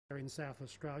in South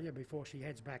Australia before she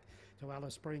heads back to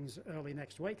Alice Springs early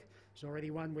next week. She's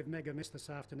already won with Mega Miss this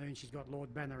afternoon. She's got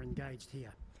Lord Banner engaged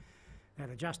here. Now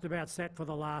they're just about set for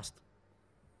the last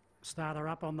starter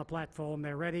up on the platform.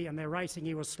 They're ready and they're racing.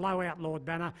 He was slow out, Lord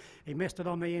Banner. He missed it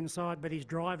on the inside, but he's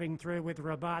driving through with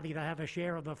Rabati to have a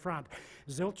share of the front.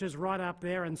 Zilch is right up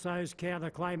there, and so's Care to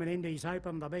Claim and Indies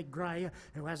Open, the big grey,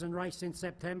 who hasn't raced since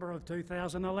September of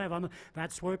 2011.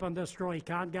 That Swoop and Destroy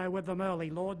can't go with them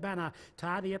early. Lord Banner,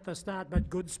 tardy at the start,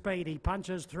 but good speed. He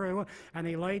punches through and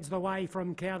he leads the way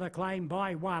from Care to Claim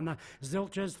by one.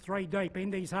 Zilch is 3 deep.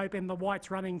 Indies Hope in the whites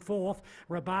running 4th.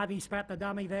 Rabati spat the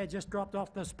dummy there, just dropped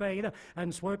off the speed.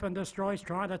 And Swoop and Destroy's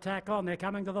trying to tack on. They're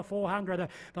coming to the 400.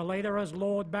 The leader is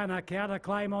Lord Banner. Care to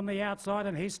Claim on the outside,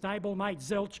 and his stablemate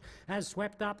Zilch has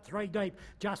swept up 3 deep.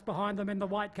 Just behind them in the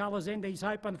white colours, Indies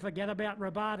Hope, and forget about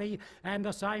Rabati, and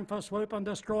the same for Swoop and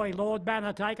Destroy. Lord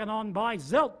Banner taken on by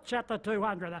Zilch at the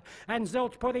 200. And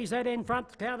Zilch put his head in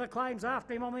front. Care to Claim's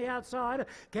after him on the outside.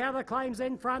 Care to Claim's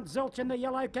in front. Zilch in the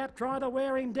yellow cap trying to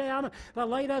wear him down. The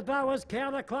leader though is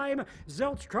Care to Claim.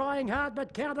 Zilch trying hard,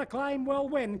 but Care to Claim will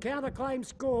win. Care to Claim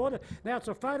scored. Now it's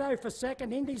a photo for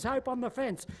second. Indies Hope on the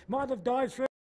fence. Might have dived through.